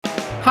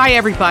Hi,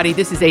 everybody.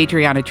 This is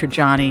Adriana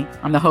Trajani.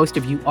 I'm the host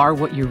of You Are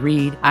What You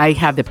Read. I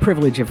have the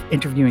privilege of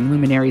interviewing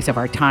luminaries of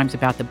our times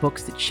about the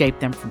books that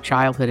shaped them from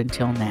childhood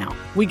until now.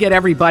 We get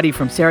everybody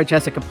from Sarah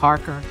Jessica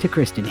Parker to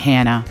Kristen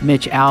Hanna,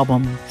 Mitch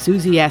Albom,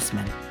 Susie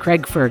Essman,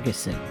 Craig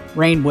Ferguson,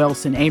 Rainn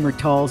Wilson, Amor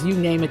Tolls, you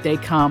name it, they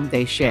come,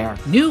 they share.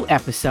 New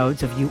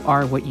episodes of You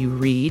Are What You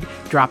Read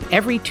drop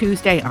every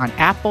Tuesday on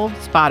Apple,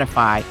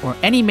 Spotify, or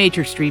any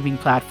major streaming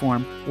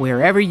platform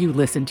wherever you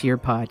listen to your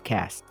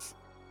podcasts.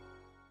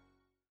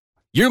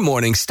 Your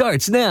morning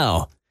starts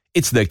now.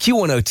 It's the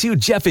Q102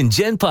 Jeff and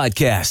Jen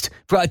podcast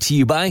brought to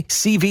you by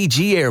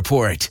CVG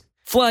Airport.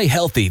 Fly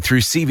healthy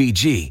through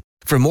CVG.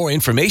 For more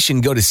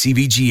information, go to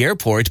CVG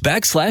Airport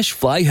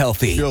 /fly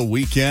healthy. Chill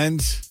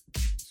weekend.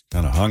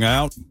 Kind of hung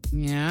out.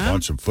 Yeah.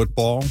 Watched some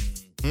football.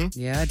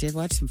 Yeah, I did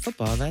watch some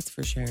football, that's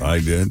for sure. I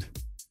did.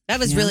 That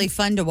was really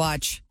fun to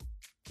watch.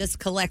 Just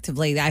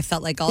collectively, I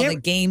felt like all the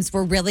games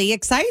were really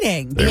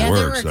exciting. They were there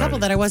were exciting. a couple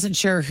that I wasn't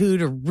sure who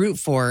to root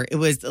for. It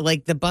was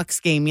like the Bucks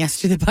game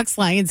yesterday, the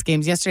Bucks-Lions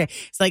games yesterday.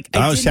 It's like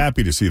I was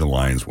happy to see the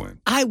Lions win.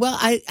 I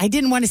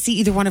didn't want to see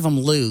either one of them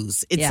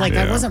lose. It's like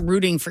I Yeah. wasn't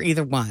rooting for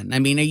either one. I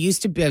mean,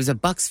 I was a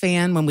Bucks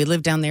fan when we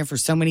lived down there for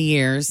so many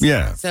years.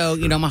 Yeah. So,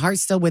 you know, my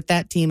heart's still with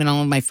that team and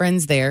all of my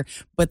friends there.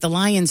 But the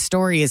Lions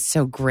story is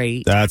so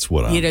great. That's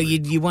what I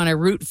You want to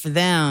root for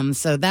them.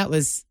 So that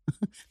was,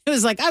 it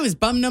was like I was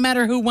bummed no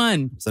matter who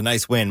won. It's a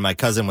nice win. My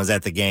cousin was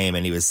at the game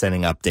and he was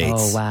sending updates.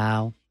 Oh,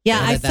 wow. Yeah,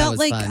 Yeah, I that felt was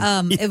like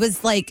fun. it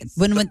was like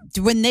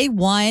when they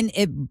won,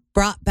 it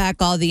brought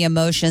back all the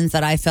emotions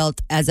that I felt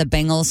as a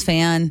Bengals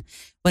fan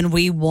when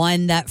we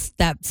won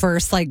that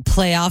first like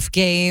playoff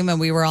game and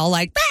we were all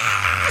like,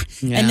 bah!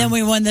 Yeah. And then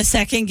we won the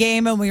second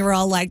game and we were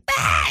all like,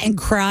 bah! And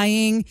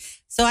crying.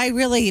 So I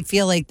really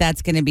feel like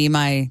that's going to be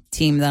my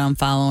team that I'm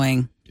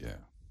following.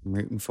 I'm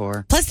rooting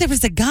for. Plus,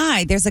 there's a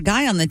guy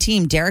on the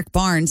team, Derek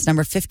Barnes,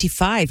 number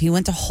 55. He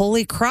went to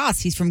Holy Cross.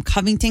 He's from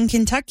Covington,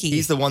 Kentucky.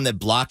 He's the one that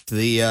blocked the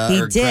He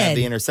or did. grabbed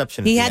the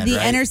interception. He at had the the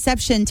end, right?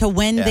 interception to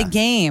win the Yeah.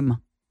 game.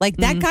 Like,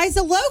 that guy's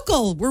a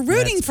local. We're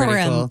rooting That's for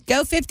pretty him. cool.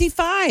 Go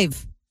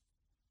 55.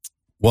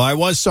 Well, I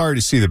was sorry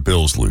to see the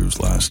Bills lose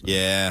last night.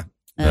 Yeah.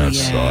 That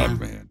yeah.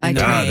 sucked, man. I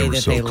God, know they were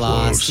that so they close.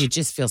 lost. You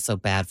just feel so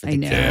bad for the I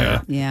know.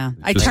 kid. Yeah.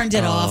 I Just- turned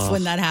it off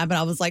when that happened.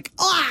 I was like,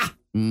 ah!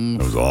 That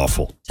was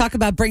awful. Talk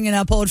about bringing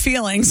up old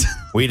feelings.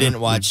 We didn't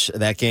watch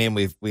that game.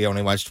 We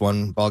only watched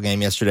one ball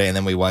game yesterday, and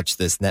then we watched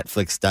this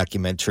Netflix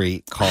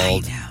documentary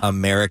called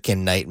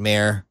American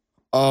Nightmare.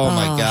 Oh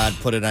my God,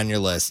 put it on your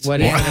list. What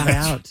is it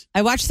about?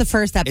 I watched the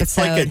first episode. It's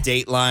like a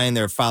Dateline.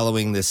 They're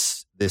following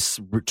this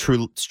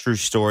true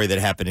story that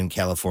happened in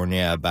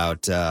California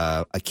about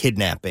a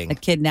kidnapping. A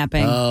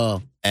kidnapping.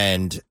 Oh.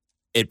 And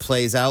it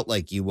plays out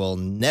like you will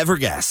never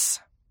guess.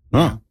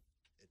 Huh.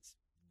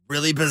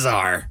 Really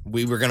bizarre.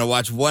 We were going to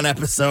watch one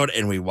episode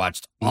and we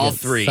watched all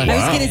three. sucked I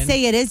was Wow. going to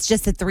say it is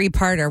just a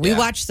 3-parter. We Yeah.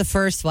 watched the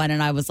first one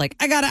and I was like,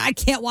 I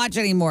can't watch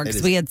anymore because It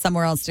is we had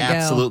somewhere else to go.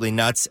 Absolutely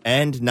nuts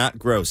and not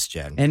gross,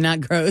 Jen. And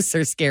not gross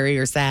or scary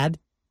or sad.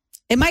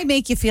 It might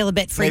make you feel a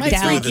bit It freaked might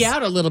out. freak you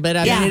out a little bit.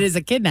 I Yeah. mean, it is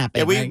a kidnapping.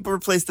 Yeah, we right?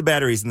 replaced the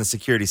batteries in the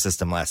security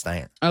system last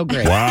night. Oh,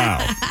 great.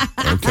 Wow.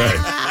 Okay.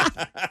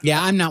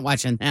 Yeah, I'm not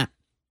watching that.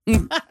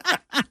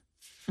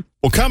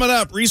 Well, coming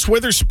up, Reese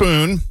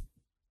Witherspoon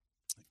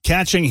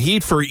catching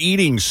heat for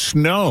eating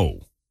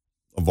snow,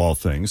 of all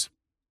things.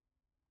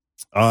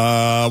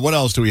 What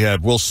else do we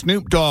have? Will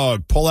Snoop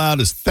Dogg pull out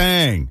his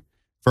thing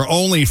for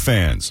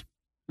OnlyFans?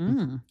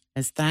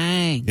 His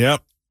thing.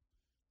 Yep.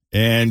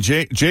 And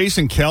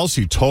Jason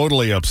Kelsey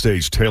totally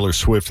upstaged Taylor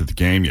Swift at the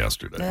game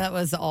yesterday. That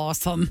was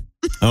awesome.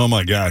 Oh,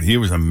 my God. He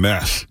was a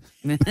mess.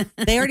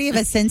 They already have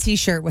a Scentsy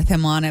shirt with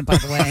him on it, by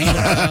the way.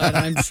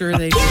 I'm sure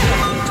they do.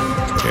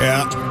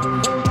 Yeah.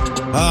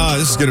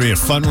 This is going to be a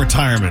fun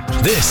retirement.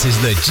 This is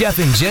the Jeff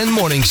and Jen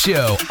Morning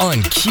Show on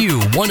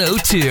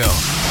Q102.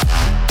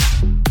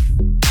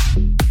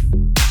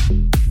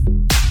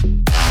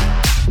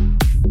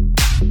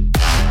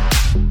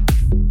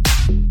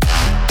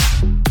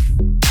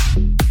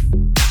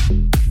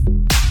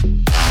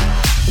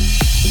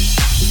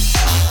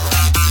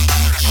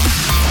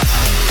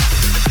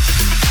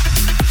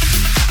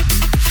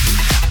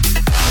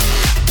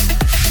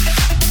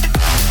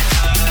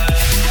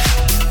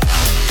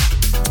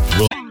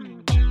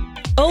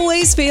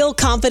 Always feel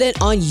confident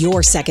on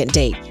your second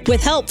date.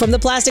 With help from the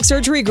Plastic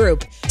Surgery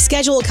Group.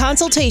 Schedule a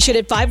consultation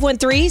at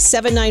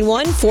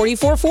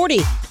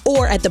 513-791-4440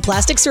 or at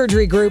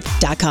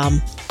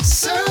theplasticsurgerygroup.com.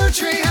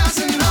 Surgery has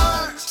an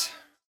art.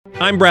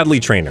 I'm Bradley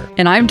Trainer.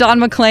 And I'm Don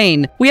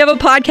McClain. We have a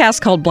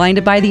podcast called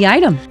Blinded by the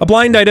Item. A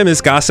blind item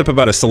is gossip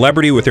about a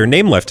celebrity with their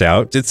name left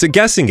out. It's a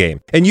guessing game,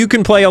 and you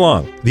can play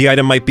along. The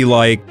item might be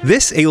like,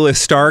 this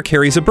A-list star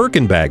carries a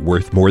Birkin bag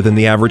worth more than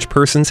the average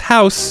person's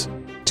house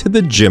to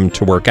the gym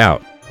to work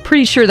out.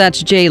 Pretty sure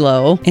that's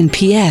J-Lo. And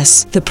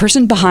P.S. the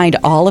person behind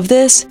all of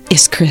this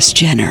is Kris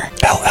Jenner,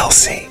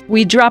 LLC.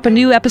 We drop a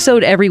new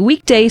episode every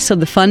weekday so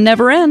the fun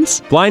never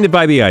ends. Blinded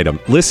by the Item.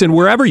 Listen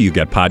wherever you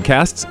get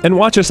podcasts and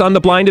watch us on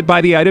the Blinded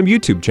by the Item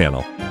YouTube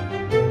channel.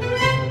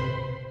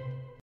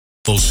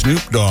 Will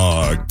Snoop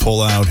Dogg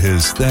pull out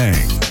his thing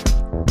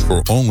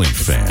for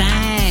OnlyFans?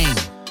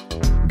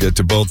 Dang. Get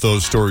to both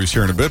those stories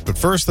here in a bit. But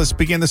first, let's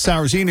begin the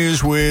Sour Z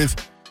News with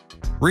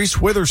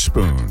Reese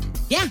Witherspoon.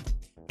 Yeah.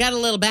 Got a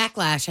little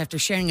backlash after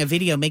sharing a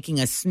video making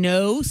a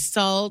snow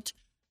salt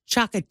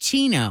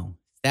chocachino.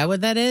 Is that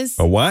what that is?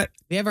 A what?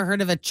 Have you ever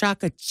heard of a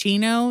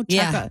chocachino?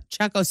 Yeah.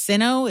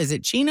 Chococino? Is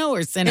it chino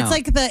or sino? It's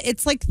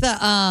like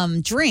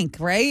the drink,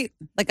 right?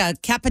 Like a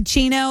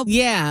cappuccino.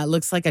 Yeah, it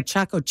looks like a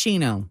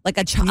chocochino. Like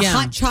a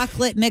hot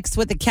chocolate mixed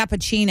with a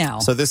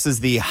cappuccino. So this is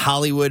the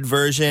Hollywood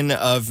version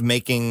of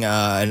making a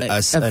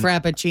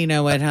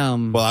frappuccino at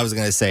home. Well, I was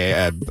going to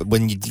say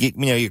when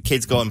your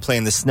kids go and play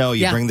in the snow,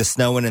 you bring the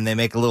snow in and they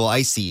make a little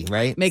icy,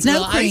 right? Make snow a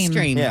little cream. ice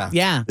cream.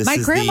 Yeah. My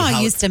grandma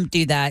used to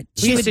do that.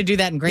 We used to do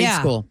that in grade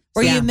school.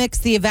 Where you mix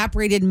the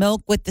evaporated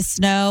milk with the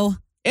snow.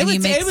 It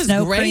was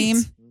snow great. cream.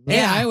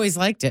 Yeah, I always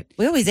liked it.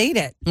 We always ate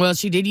it. Well,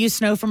 she did use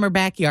snow from her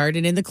backyard,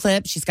 and in the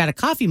clip, she's got a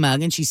coffee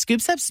mug, and she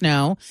scoops up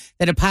snow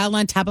that are piled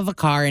on top of a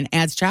car and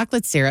adds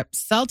chocolate syrup,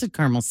 salted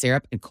caramel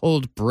syrup, and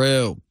cold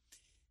brew.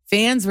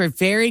 Fans were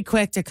very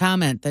quick to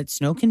comment that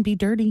snow can be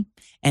dirty,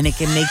 and it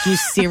can make you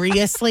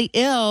seriously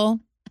ill.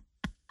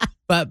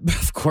 But,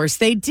 of course,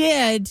 they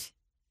did.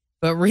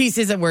 But Reese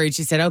isn't worried.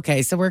 She said,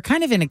 okay, so we're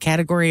kind of in a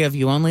category of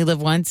you only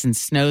live once and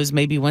snows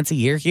maybe once a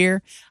year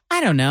here.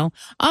 I don't know.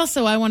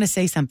 Also, I want to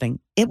say something.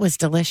 It was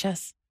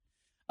delicious.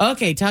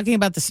 Okay, talking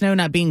about the snow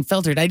not being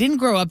filtered. I didn't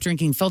grow up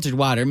drinking filtered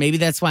water. Maybe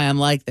that's why I'm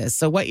like this.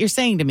 So what you're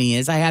saying to me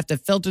is I have to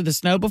filter the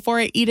snow before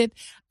I eat it?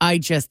 I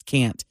just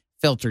can't.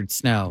 Filtered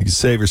snow. You can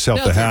save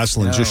yourself the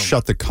hassle and just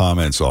shut the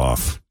comments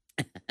off.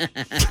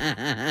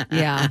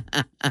 Yeah.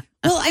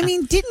 Well, I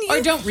mean, didn't you?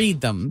 Or don't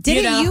read them.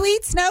 Didn't you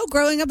eat snow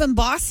growing up in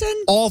Boston?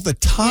 All the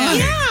time.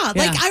 Yeah.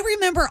 Like, I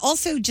remember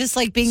also just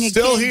like being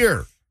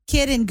a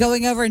kid and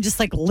going over and just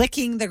like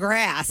licking the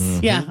grass.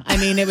 Mm-hmm. Yeah. I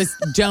mean, it was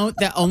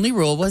the only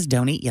rule was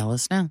don't eat yellow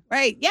snow.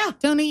 Right. Yeah.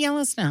 Don't eat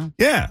yellow snow.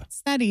 Yeah.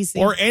 It's not easy.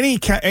 Or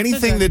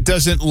anything that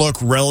doesn't look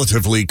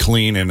relatively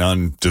clean and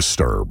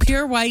undisturbed.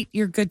 Pure white,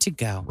 you're good to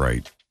go.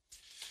 Right.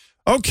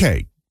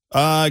 Okay.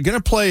 Going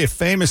to play a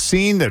famous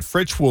scene that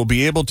Fritch will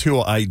be able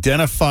to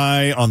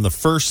identify on the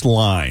first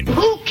line.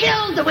 Who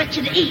killed the witch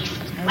of the east?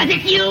 Was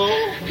it you?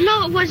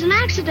 No, it was an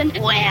accident.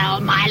 Well,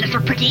 my little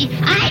pretty,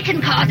 I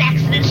can cause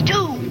accidents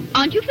too.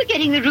 Aren't you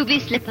forgetting the ruby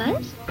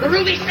slippers? The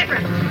ruby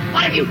slippers?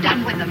 What have you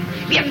done with them?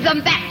 Give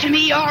them back to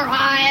me or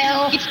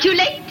I'll... It's too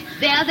late.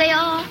 There they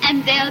are,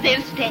 and there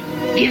they'll stay.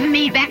 Give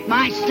me back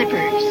my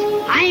slippers.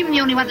 I'm the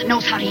only one that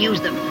knows how to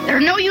use them. They're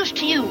no use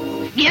to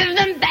you. Give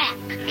them back.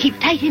 Keep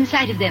tight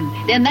inside of them.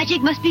 Their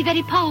magic must be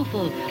very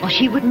powerful, or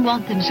she wouldn't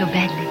want them so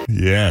badly.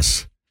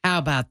 Yes. How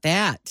about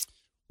that?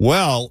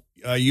 Well,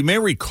 you may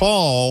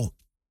recall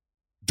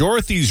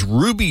Dorothy's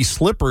ruby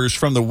slippers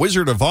from The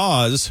Wizard of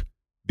Oz.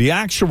 The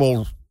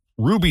actual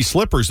ruby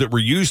slippers that were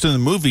used in the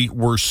movie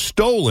were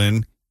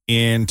stolen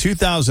in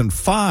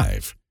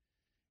 2005.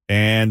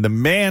 And the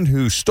man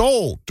who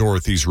stole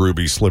Dorothy's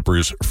ruby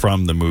slippers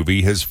from the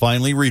movie has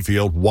finally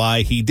revealed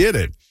why he did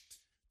it.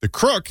 The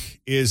crook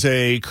is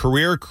a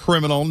career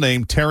criminal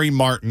named Terry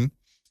Martin.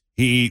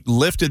 He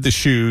lifted the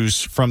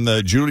shoes from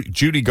the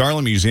Judy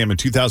Garland Museum in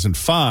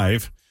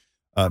 2005,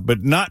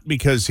 but not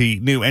because he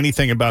knew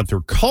anything about their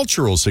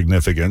cultural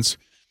significance.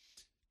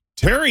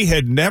 Terry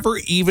had never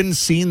even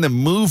seen the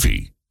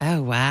movie.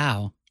 Oh,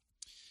 wow.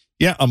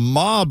 Yeah, a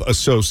mob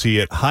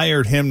associate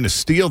hired him to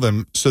steal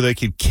them so they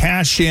could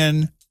cash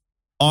in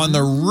on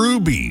the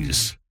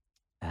rubies.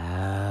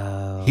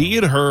 He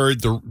had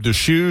heard the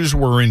shoes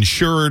were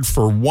insured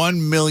for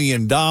 $1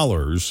 million.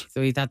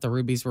 So he thought the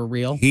rubies were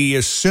real? He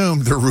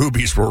assumed the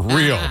rubies were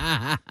real.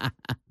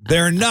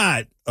 They're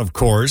not, of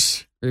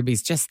course.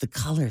 Rubies, just the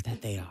color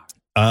that they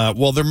are.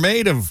 Well, they're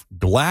made of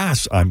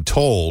glass, I'm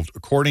told,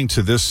 according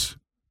to this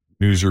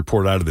news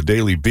report out of the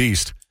Daily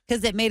Beast.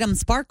 Because it made them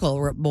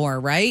sparkle more,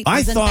 right?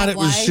 I thought it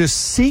was just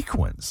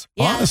sequins.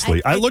 Yeah,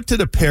 honestly, I looked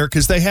at a pair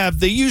because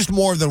they used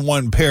more than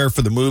one pair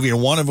for the movie,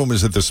 and one of them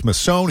is at the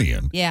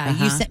Smithsonian.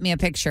 Yeah, you sent me a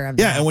picture of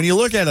Yeah, and when you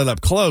look at it up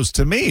close,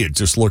 to me, it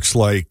just looks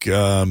like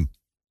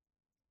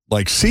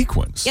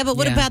sequins. Yeah, but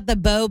what about the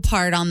bow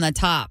part on the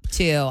top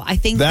too? I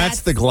think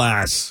that's the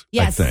glass.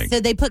 Yes, I think.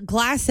 So they put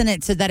glass in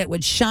it so that it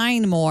would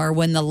shine more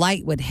when the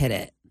light would hit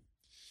it.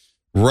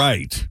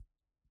 Right.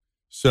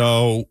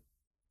 So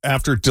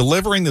after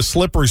delivering the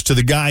slippers to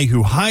the guy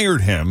who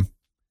hired him,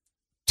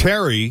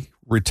 Terry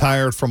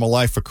retired from a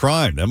life of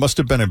crime. That must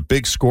have been a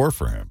big score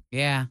for him.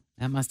 Yeah,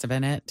 that must have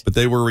been it. But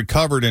they were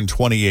recovered in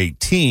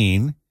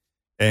 2018,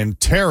 and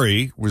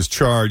Terry was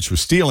charged with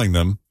stealing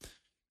them.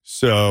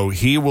 So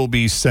he will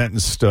be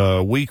sentenced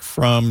a week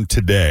from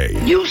today.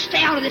 You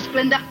stay out of this,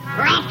 Glinda,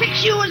 or I'll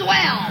fix you as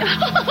well.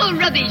 Oh,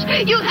 rubbish.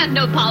 You have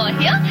no power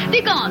here.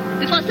 Be gone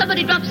before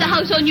somebody drops the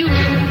house on you.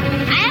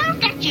 I'll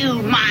get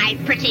you, my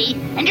pretty,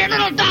 and your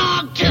little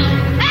dog, too.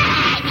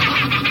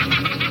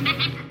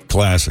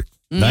 Classic.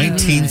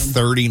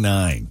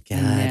 1939.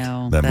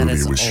 God, that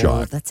movie was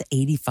shot. That's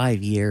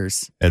 85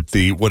 years. At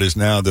what is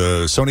now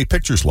the Sony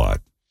Pictures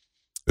lot.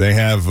 They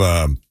have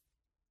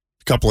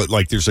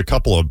there's a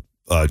couple of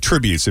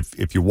tributes.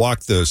 If you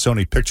walk the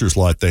Sony Pictures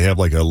lot, they have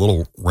like a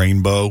little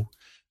rainbow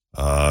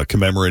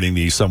commemorating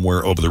the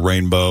Somewhere Over the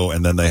Rainbow,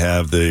 and then they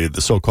have the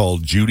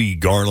so-called Judy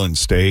Garland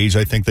stage,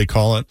 I think they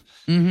call it,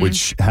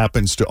 which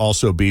happens to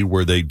also be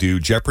where they do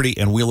Jeopardy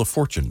and Wheel of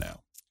Fortune now.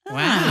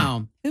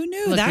 Wow. Who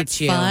knew? Look That's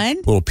at you. fun.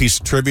 Little piece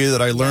of trivia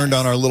that I learned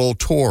on our little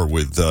tour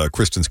with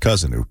Kristen's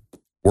cousin who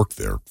worked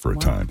there for a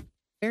time.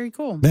 Very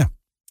cool. Yeah.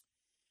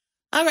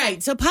 All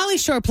right. So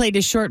Pauly Shore played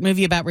a short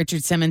movie about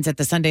Richard Simmons at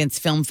the Sundance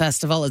Film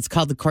Festival. It's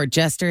called The Court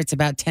Jester. It's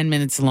about 10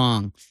 minutes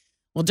long.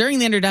 Well, during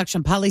the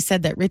introduction, Pauly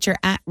said that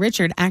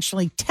Richard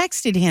actually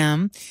texted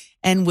him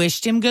and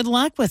wished him good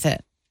luck with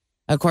it.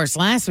 Of course,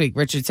 last week,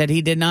 Richard said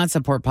he did not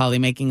support Pauly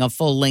making a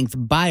full-length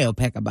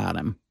biopic about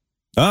him.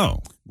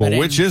 Oh, well,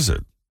 which is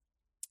it?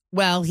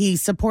 Well, he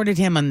supported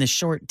him on the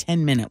short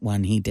 10-minute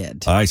one he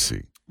did. I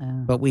see.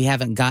 But we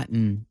haven't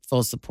gotten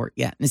full support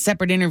yet. In a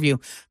separate interview,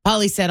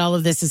 Pauly said all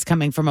of this is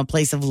coming from a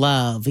place of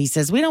love. He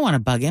says, we don't want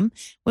to bug him.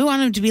 We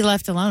want him to be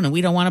left alone, and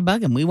we don't want to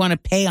bug him. We want to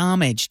pay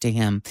homage to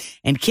him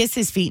and kiss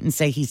his feet and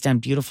say he's done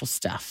beautiful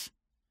stuff.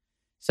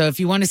 So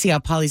if you want to see how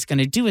Pauly's going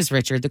to do as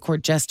Richard, The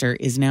Court Jester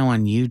is now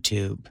on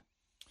YouTube.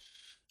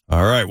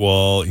 All right.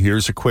 Well,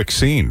 here's a quick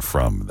scene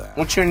from that.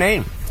 What's your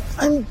name?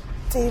 I'm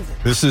David.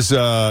 This is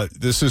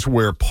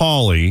where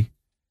Pauly,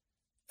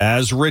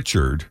 as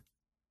Richard,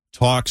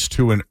 talks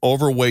to an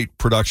overweight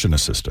production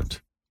assistant.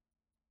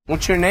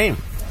 What's your name?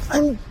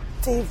 I'm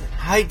David.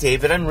 Hi,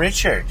 David. I'm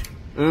Richard.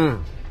 You're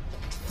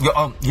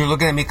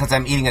looking at me because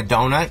I'm eating a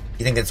donut?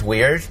 You think it's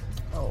weird?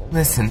 Oh.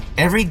 Listen,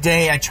 every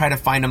day I try to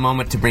find a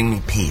moment to bring me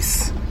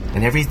peace.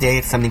 And every day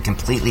it's something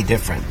completely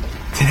different.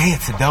 Today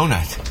it's a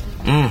donut.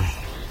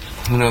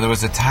 You know, there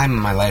was a time in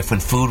my life when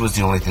food was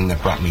the only thing that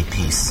brought me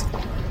peace.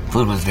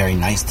 Food was very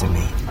nice to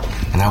me,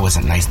 and I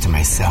wasn't nice to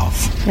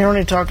myself. You're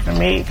only talking to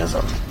me because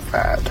I'm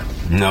fat.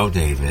 No,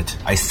 David.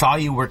 I saw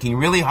you working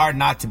really hard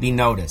not to be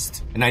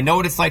noticed, and I know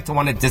what it's like to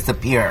want to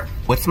disappear.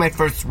 What's my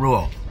first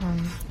rule?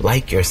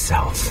 Like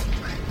yourself.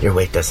 Your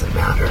weight doesn't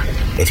matter.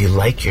 If you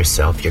like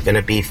yourself, you're going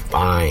to be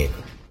fine.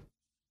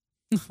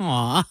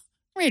 Aw,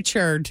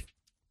 Richard.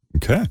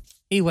 Okay.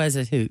 He was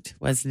a hoot,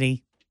 wasn't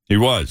he? He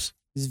was.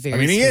 He was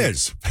very he sweet.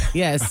 is.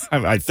 Yes.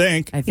 I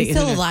think. He's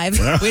still alive.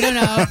 We don't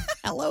know.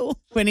 Hello.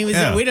 When he was,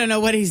 we don't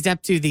know what he's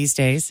up to these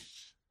days.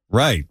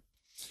 Right.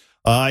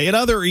 In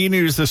other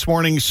e-news this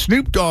morning,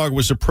 Snoop Dogg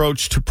was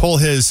approached to pull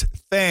his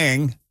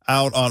thing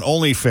out on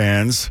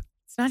OnlyFans.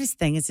 It's not his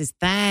thing, it's his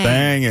thing.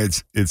 Thing,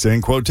 it's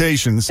in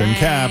quotations and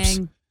caps.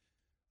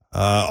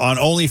 On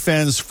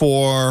OnlyFans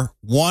for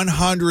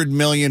 $100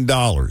 million.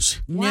 No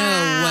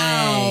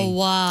way.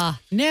 Wow.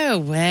 No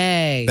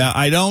way. Now,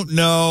 I don't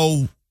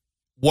know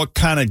what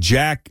kind of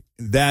jack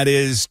that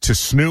is to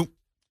Snoop,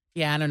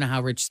 Yeah, I don't know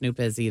how rich Snoop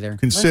is either.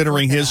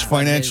 considering his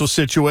financial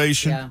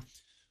situation.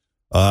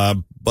 Yeah.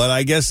 But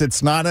I guess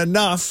it's not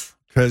enough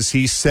because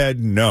he said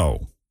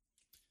no.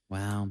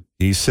 Wow.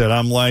 He said,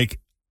 I'm like,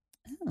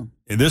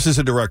 and this is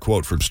a direct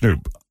quote from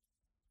Snoop.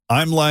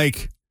 I'm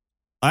like,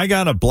 I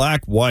got a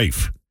black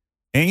wife.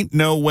 Ain't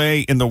no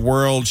way in the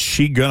world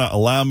she gonna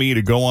allow me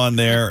to go on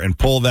there and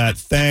pull that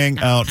thing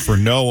out for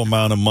no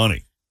amount of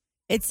money.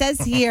 It says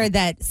here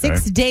that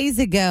 6 days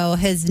ago,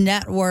 his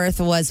net worth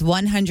was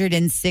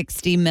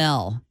 $160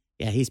 million.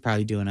 Yeah, he's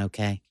probably doing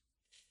okay.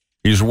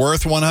 He's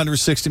worth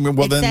 $160 million.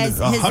 Well, then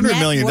 $100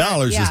 million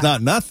is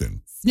not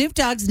nothing. Snoop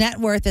Dogg's net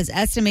worth is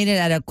estimated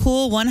at a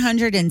cool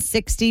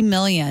 $160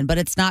 million, but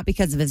it's not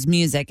because of his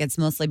music. It's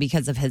mostly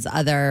because of his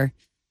other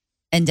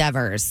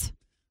endeavors.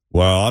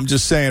 Well, I'm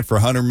just saying for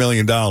 $100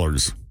 million.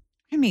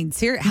 I mean,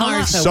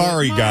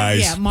 Sorry,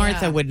 guys. Yeah,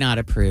 Martha would not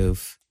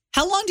approve.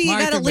 How long do you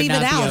got to leave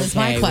it out is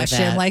my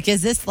question. Like,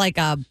 is this like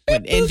a...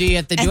 And do you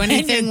have to do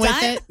anything with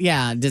done? it?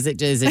 Yeah. Is it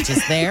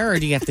just there, or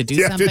do you have to do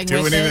something have to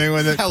do with anything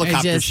with it?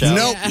 Helicopter show.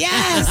 Nope.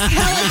 Yes,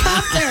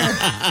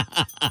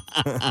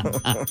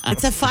 helicopter.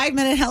 It's a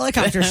 5-minute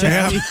helicopter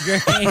show.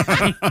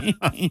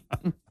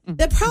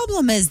 The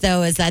problem is,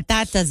 though, is that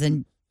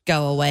doesn't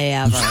go away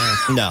ever.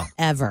 No.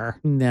 Ever.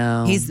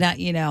 No. He's not,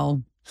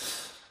 Hey,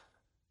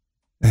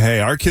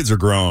 our kids are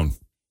grown.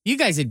 You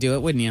guys would do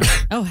it, wouldn't you?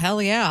 Oh,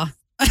 hell yeah.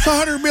 It's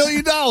 $100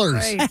 million.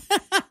 Right.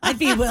 I'd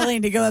be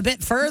willing to go a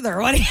bit further.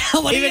 Even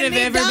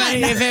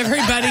if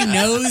everybody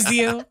knows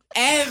you,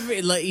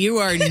 everybody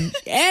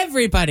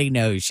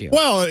knows you.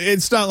 Well,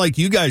 it's not like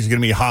you guys are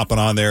going to be hopping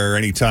on there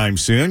anytime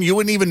soon. You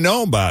wouldn't even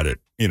know about it,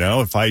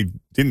 if I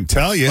didn't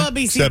tell you. Well,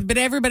 but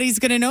everybody's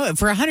going to know it.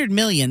 For $100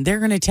 million, they're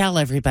going to tell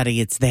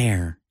everybody it's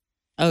there.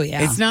 Oh,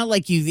 yeah. It's not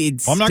like you.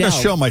 I'm not going to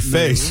show my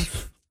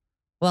face.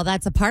 Well,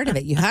 that's a part of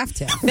it. You have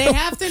to. They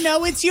have to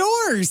know it's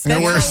yours. They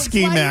wear a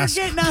ski mask.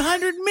 You're getting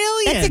 $100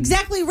 million. That's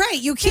exactly right.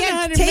 You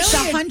can't take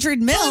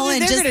 $100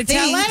 million and just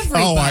tell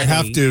everybody. Oh, I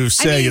have to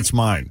say it's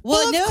mine.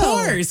 Well, no. Of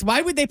course.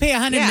 Why would they pay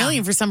 $100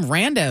 million for some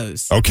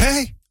randos?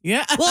 Okay.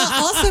 Yeah. Well,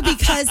 also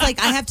because I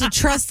have to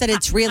trust that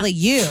it's really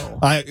you.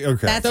 Okay.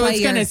 That's so why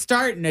it's going to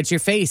start and it's your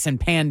face and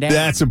pan down.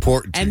 That's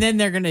important. And then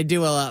they're going to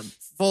do a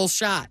full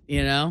shot,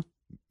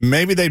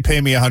 Maybe they'd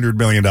pay me $100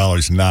 million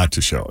not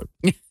to show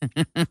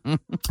it.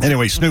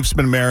 Anyway, Snoop's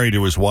been married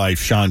to his wife,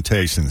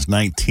 Shantae, since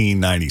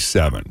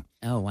 1997.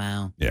 Oh,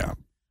 wow. Yeah.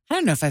 I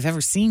don't know if I've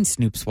ever seen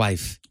Snoop's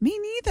wife. Me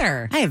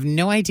neither. I have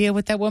no idea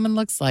what that woman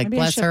looks like. Maybe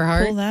Bless her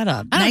heart. Pull that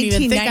up. I don't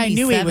even think I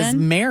knew he was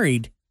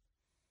married.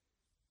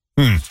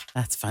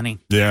 That's funny.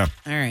 Yeah.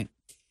 All right.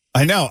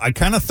 I know. I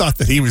kind of thought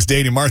that he was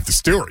dating Martha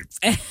Stewart.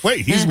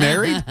 Wait, he's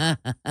married?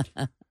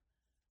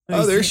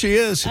 Oh, there she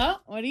is. Oh,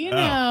 what do you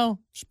know?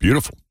 It's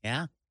beautiful.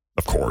 Yeah.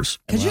 Of course.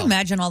 Could you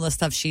imagine all the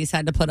stuff she's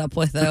had to put up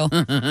with, though?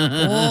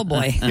 Oh,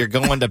 boy. You're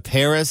going to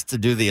Paris to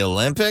do the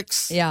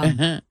Olympics?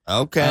 Yeah.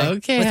 Okay.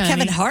 Okay. With honey.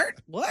 Kevin Hart?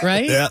 What?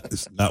 Right? Yeah,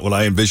 it's not what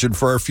I envisioned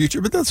for our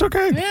future, but that's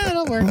okay. Yeah,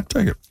 it'll work. I'll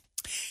take it.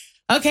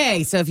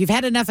 Okay, so if you've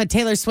had enough of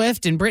Taylor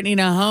Swift and Brittany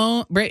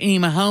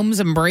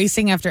Mahomes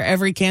embracing after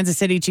every Kansas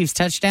City Chiefs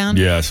touchdown,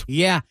 Yes.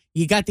 yeah,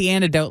 you got the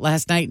antidote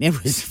last night, and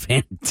it was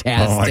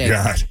fantastic. Oh, my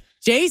God.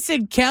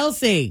 Jason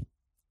Kelsey,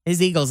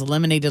 his Eagles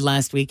eliminated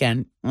last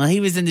weekend. Well, he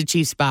was in the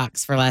Chiefs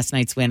box for last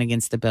night's win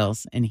against the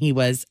Bills, and he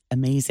was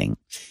amazing.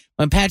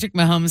 When Patrick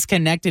Mahomes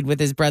connected with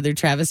his brother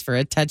Travis for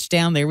a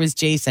touchdown, there was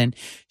Jason,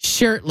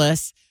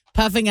 shirtless,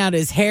 puffing out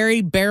his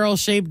hairy,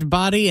 barrel-shaped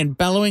body and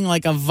bellowing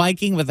like a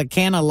Viking with a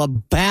can of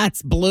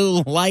Labatt's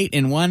Blue Light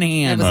in one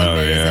hand. It was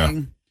amazing.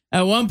 Yeah.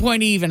 At one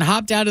point, he even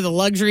hopped out of the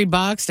luxury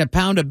box to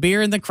pound a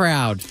beer in the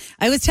crowd.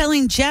 I was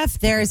telling Jeff,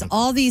 there's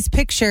all these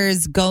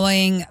pictures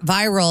going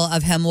viral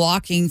of him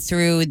walking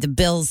through the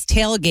Bills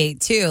tailgate,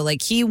 too.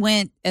 Like, he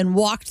went and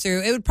walked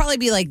through. It would probably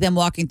be like them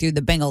walking through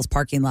the Bengals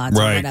parking lots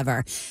or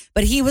whatever.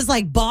 But he was,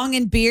 like,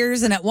 bonging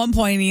beers, and at one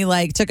point, he,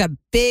 like, took a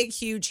big,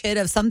 huge hit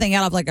of something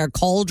out of, like, a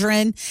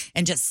cauldron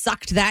and just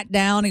sucked that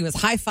down. He was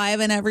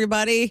high-fiving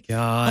everybody.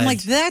 God. I'm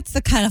like, that's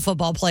the kind of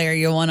football player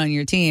you want on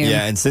your team.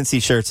 Yeah, and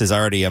Cincy Shirts has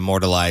already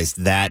immortalized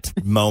that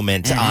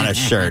moment on a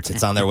shirt.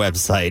 It's on their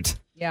website.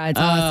 Yeah, it's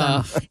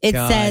awesome. It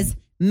God. says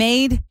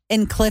made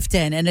in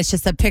Clifton, and it's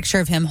just a picture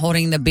of him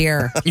holding the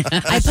beer.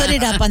 I put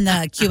it up on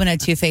the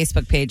Q102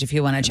 Facebook page if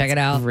you want to check it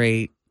out.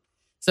 Great.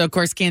 So, of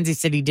course, Kansas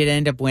City did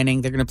end up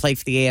winning. They're going to play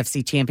for the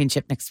AFC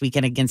Championship next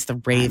weekend against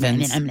the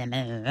Ravens. And,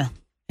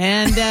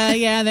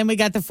 then we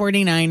got the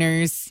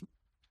 49ers.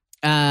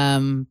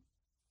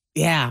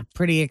 Yeah,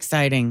 pretty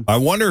exciting. I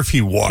wonder if he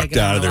walked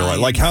out of there.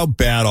 Like, how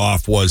bad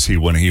off was he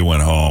when he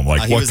went home?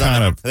 Like, what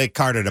kind of... They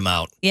carted him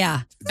out.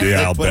 Yeah.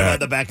 Yeah, I'll Put him bet. on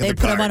the back of They the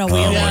put car. him on a Oh,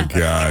 wheel. my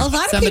God. A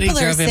lot of Somebody people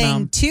are drove him saying,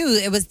 home. too,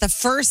 it was the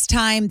first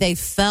time they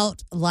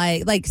felt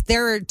like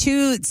there are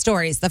two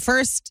stories. The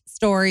first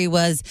story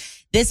was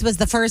this was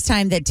the first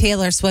time that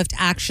Taylor Swift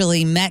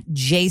actually met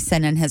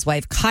Jason and his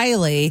wife,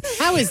 Kylie.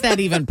 How is that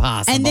even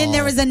possible? And then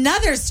there was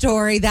another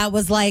story that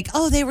was like,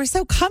 oh, they were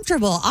so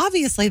comfortable.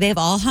 Obviously, they've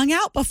all hung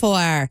out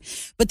before.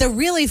 But the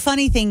really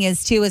funny thing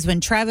is, too, is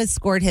when Travis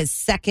scored his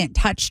second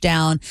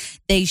touchdown,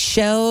 they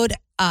showed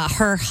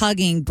her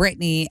hugging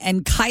Brittany,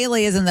 and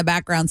Kylie is in the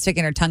background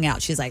sticking her tongue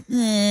out. She's like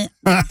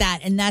that.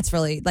 And that's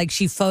really like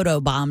she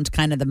photobombed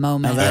kind of the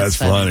moment. Oh, that's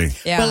funny.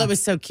 Yeah. Well, it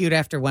was so cute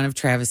after one of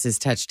Travis's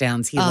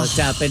touchdowns. He looked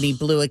up and he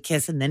blew a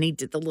kiss, and then he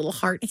did the little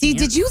heart. See,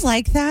 did you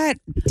like that?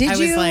 Did I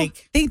you was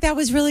like, think that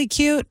was really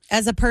cute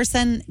as a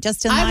person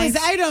just in life?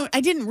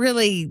 I didn't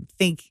really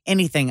think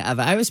anything of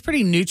it. I was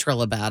pretty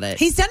neutral about it.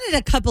 He's done it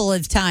a couple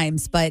of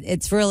times, but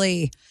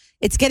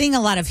it's getting a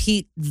lot of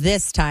heat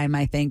this time,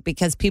 I think,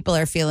 because people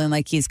are feeling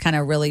like he's kind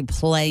of really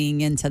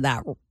playing into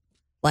that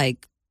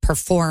like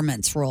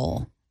performance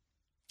role.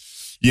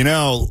 You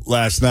know,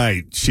 last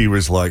night she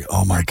was like,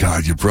 "Oh my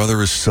God, your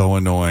brother is so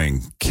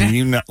annoying. Can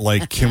you not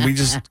can we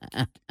just?"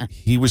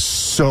 He was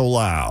so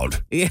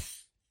loud. Yeah.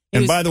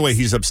 And by the way,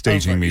 he's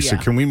upstaging me, so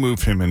can we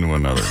move him into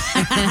another?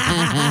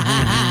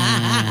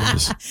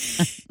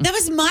 That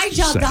was my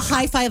job to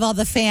high five all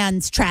the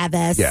fans,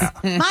 Travis. Yeah.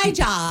 My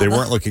job. They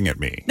weren't looking at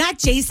me. Not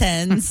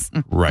Jason's.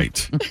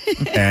 Right.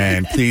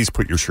 And please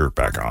put your shirt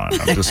back on.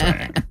 I'm just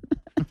saying.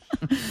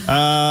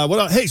 What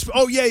else? Hey,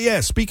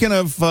 yeah. Speaking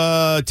of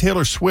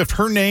Taylor Swift,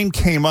 her name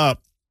came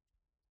up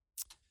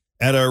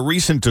at a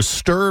recent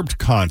Disturbed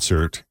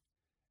concert,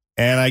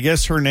 and I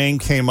guess her name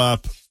came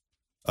up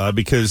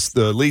because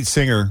the lead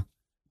singer,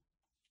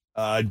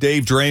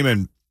 Dave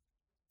Draymond,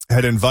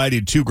 had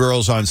invited two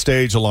girls on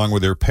stage along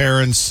with their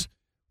parents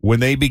when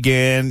they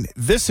began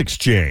this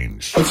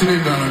exchange. What's your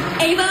name, darling?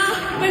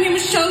 Ava, my name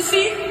is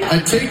Chelsea. I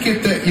take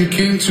it that you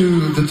came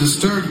to the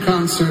Disturbed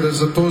concert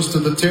as opposed to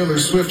the Taylor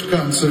Swift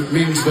concert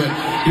means that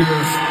your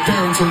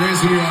parents are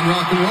raising you on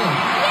rock and roll.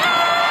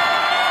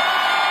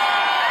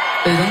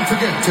 Hey, don't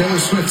forget, Taylor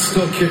Swift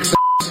still kicks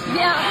ass.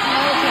 Yeah,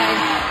 okay.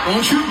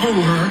 Don't you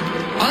boo her.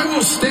 I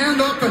will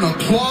stand up and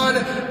applaud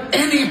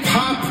any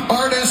pop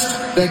artist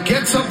that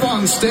gets up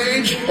on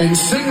stage and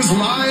sings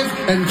live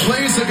and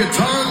plays the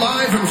guitar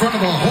live in front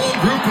of a whole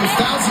group of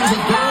thousands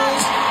of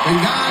girls and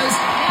guys,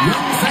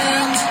 young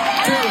fans.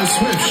 Taylor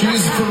Swift,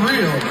 she's for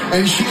real,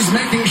 and she's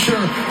making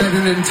sure that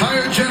an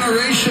entire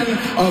generation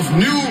of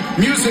new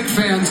music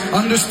fans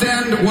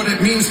understand what it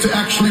means to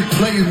actually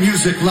play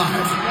music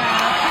live.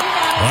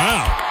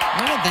 Wow.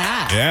 Look at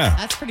that. Yeah.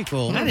 That's pretty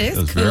cool. That is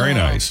That's cool. very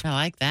nice. I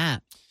like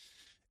that.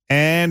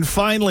 And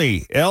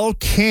finally, Elle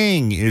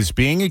King is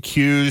being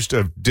accused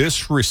of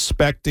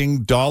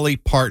disrespecting Dolly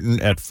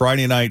Parton at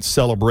Friday night's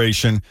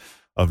celebration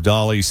of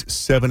Dolly's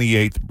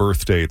 78th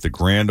birthday at the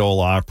Grand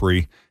Ole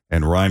Opry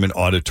and Ryman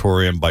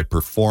Auditorium by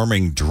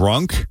performing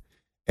drunk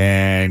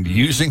and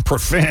using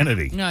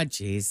profanity. Oh,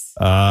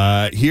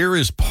 jeez. Here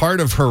is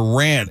part of her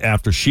rant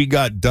after she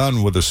got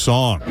done with a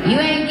song. You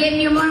ain't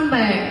getting your money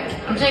back.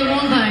 I'll tell you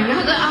one thing.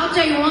 I'll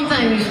tell you one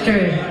thing is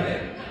true.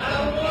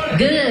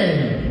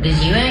 Good,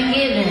 because you ain't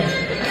getting it.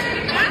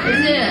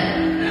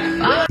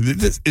 That's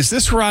it. Is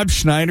this Rob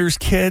Schneider's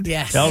kid?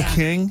 Yes. Elle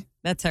King?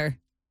 That's her.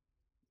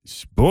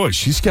 Boy,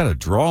 she's got a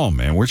drawl,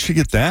 man. Where'd she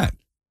get that?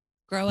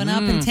 Growing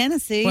up in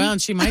Tennessee. Well,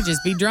 and she might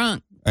just be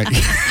drunk.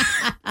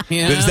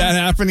 Does that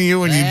happen to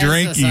you when you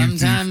drink?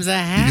 Sometimes it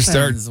happens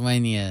start,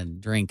 when you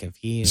drink a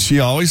few. She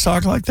always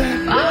talk like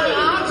that?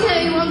 I'll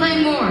tell you one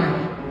thing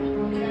more.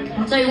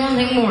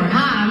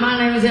 Hi, my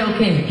name is Elle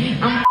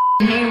King. I'm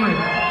hammered.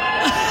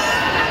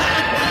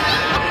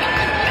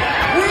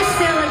 We're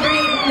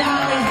celebrating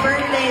Dolly's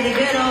birthday, the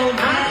good old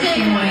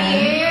fashioned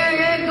way.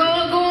 Yeah,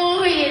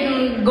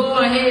 go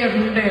ahead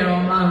and tell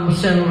them I'm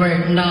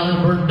celebrating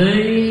Dolly's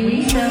birthday.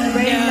 We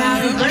celebrating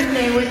Dolly's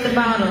birthday with the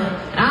bottle.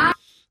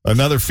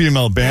 Another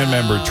female band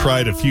member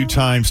tried a few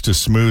times to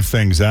smooth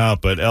things out,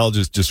 but Elle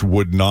just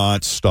would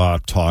not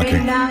stop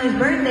talking. Dolly's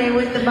birthday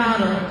with the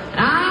bottle.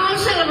 I'll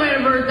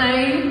celebrate a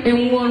birthday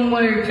in one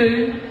way or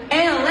two.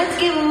 Elle, let's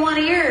give him one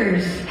of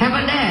yours. How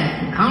about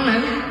that? I don't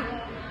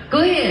know. Go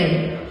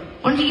ahead.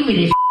 Why don't you give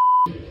me this?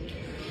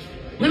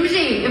 Let me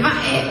see.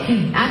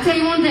 I'll tell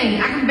you one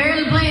thing. I can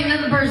barely play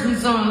another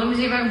person's song. Let me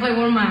see if I can play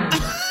one of mine.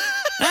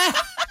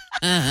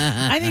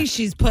 I think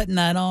she's putting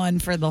that on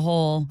for the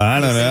whole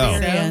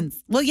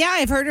experience. Well, yeah,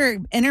 I've heard her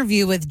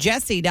interview with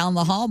Jesse down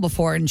the hall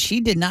before, and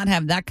she did not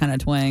have that kind of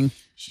twang.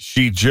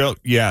 She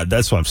joked, yeah,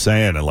 that's what I'm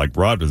saying. And like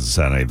Rod doesn't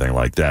sound anything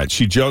like that.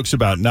 She jokes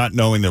about not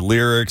knowing the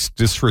lyrics,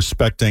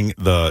 disrespecting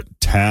the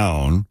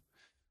town.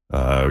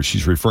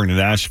 She's referring to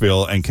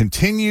Nashville and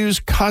continues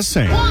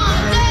cussing.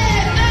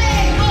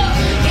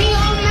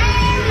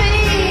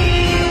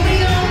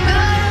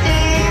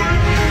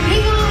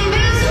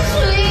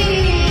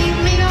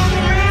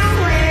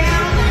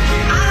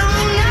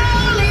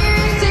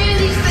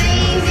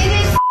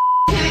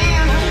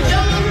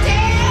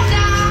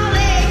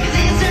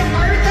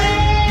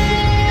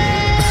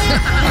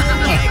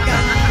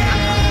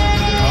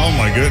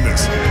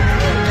 Goodness.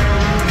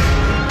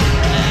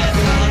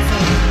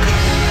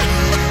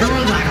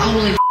 Everyone's like,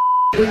 holy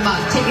we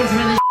bought tickets for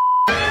this.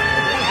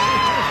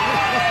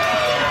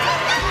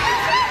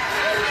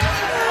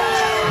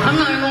 I'm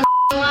not even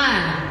gonna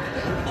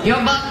lie.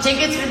 Y'all bought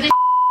tickets for this.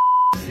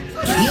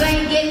 You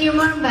ain't getting your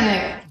money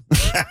back.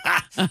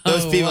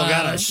 Those people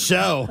got a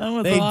show.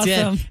 They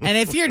awesome. did. And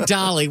if you're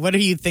Dolly, what are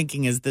you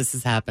thinking as this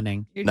is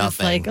happening? You're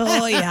Nothing. just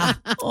like, oh, yeah.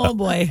 Oh,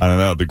 boy. I don't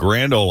know. The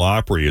Grand Ole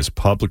Opry has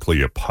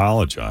publicly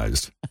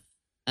apologized.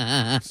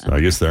 So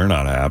I guess they're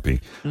not happy.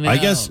 No. I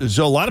guess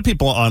so. A lot of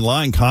people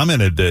online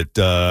commented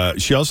that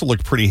she also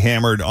looked pretty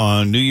hammered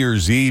on New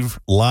Year's Eve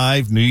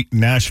live,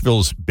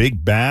 Nashville's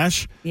Big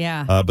Bash.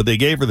 Yeah. But they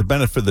gave her the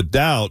benefit of the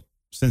doubt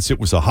since it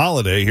was a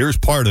holiday. Here's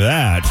part of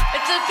that. It's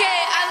okay.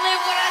 I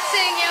live what I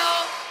sing,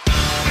 y'all.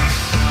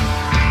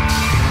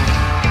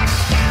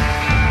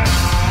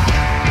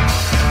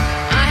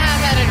 I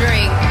have had a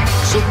drink.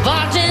 So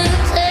bartender,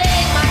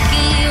 take my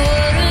key.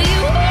 What do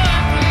you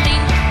want from me?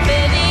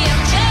 Baby,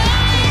 I'm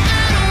trying. I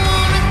don't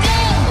want to go.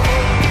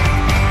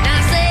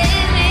 Not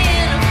saying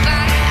in a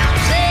fight. I'm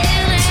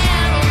saying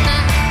out all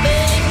night.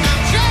 Baby,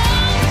 I'm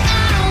trying.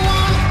 I don't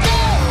want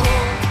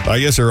to go. I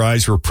guess her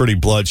eyes were pretty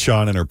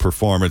bloodshot and her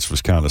performance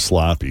was kind of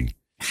sloppy.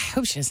 I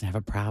hope she doesn't have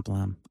a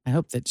problem. I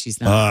hope that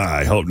she's not.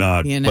 I hope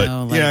not. You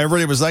know, but yeah,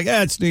 everybody was like,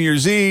 it's New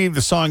Year's Eve.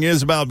 The song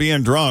is about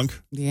being drunk.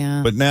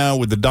 Yeah. But now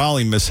with the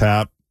Dolly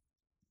mishap,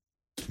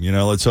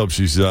 let's hope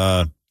she's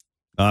not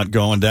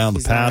going down the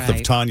path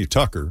of Tanya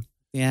Tucker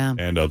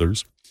and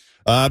others.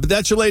 But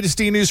that's your latest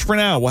E-News for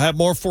now. We'll have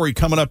more for you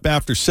coming up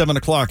after 7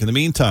 o'clock. In the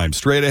meantime,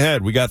 straight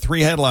ahead, we got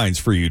 3 headlines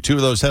for you. 2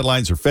 of those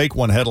headlines are fake.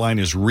 1 headline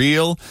is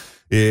real.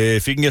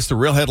 If you can guess the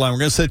real headline, we're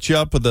going to set you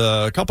up with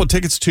a couple of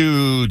tickets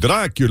to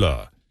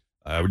Dracula,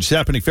 which is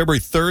happening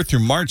February 3rd through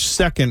March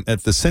 2nd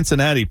at the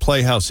Cincinnati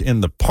Playhouse in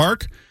the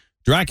Park.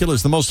 Dracula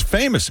is the most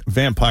famous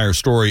vampire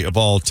story of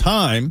all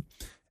time.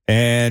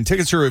 And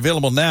tickets are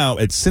available now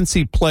at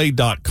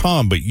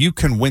cincyplay.com, but you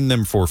can win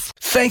them for free.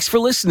 Thanks for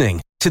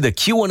listening to the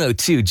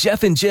Q102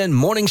 Jeff and Jen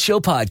Morning Show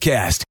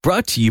podcast,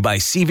 brought to you by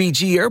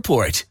CVG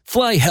Airport.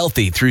 Fly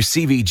healthy through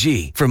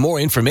CVG. For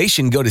more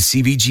information, go to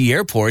CVG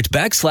Airport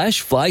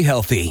 /fly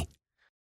healthy.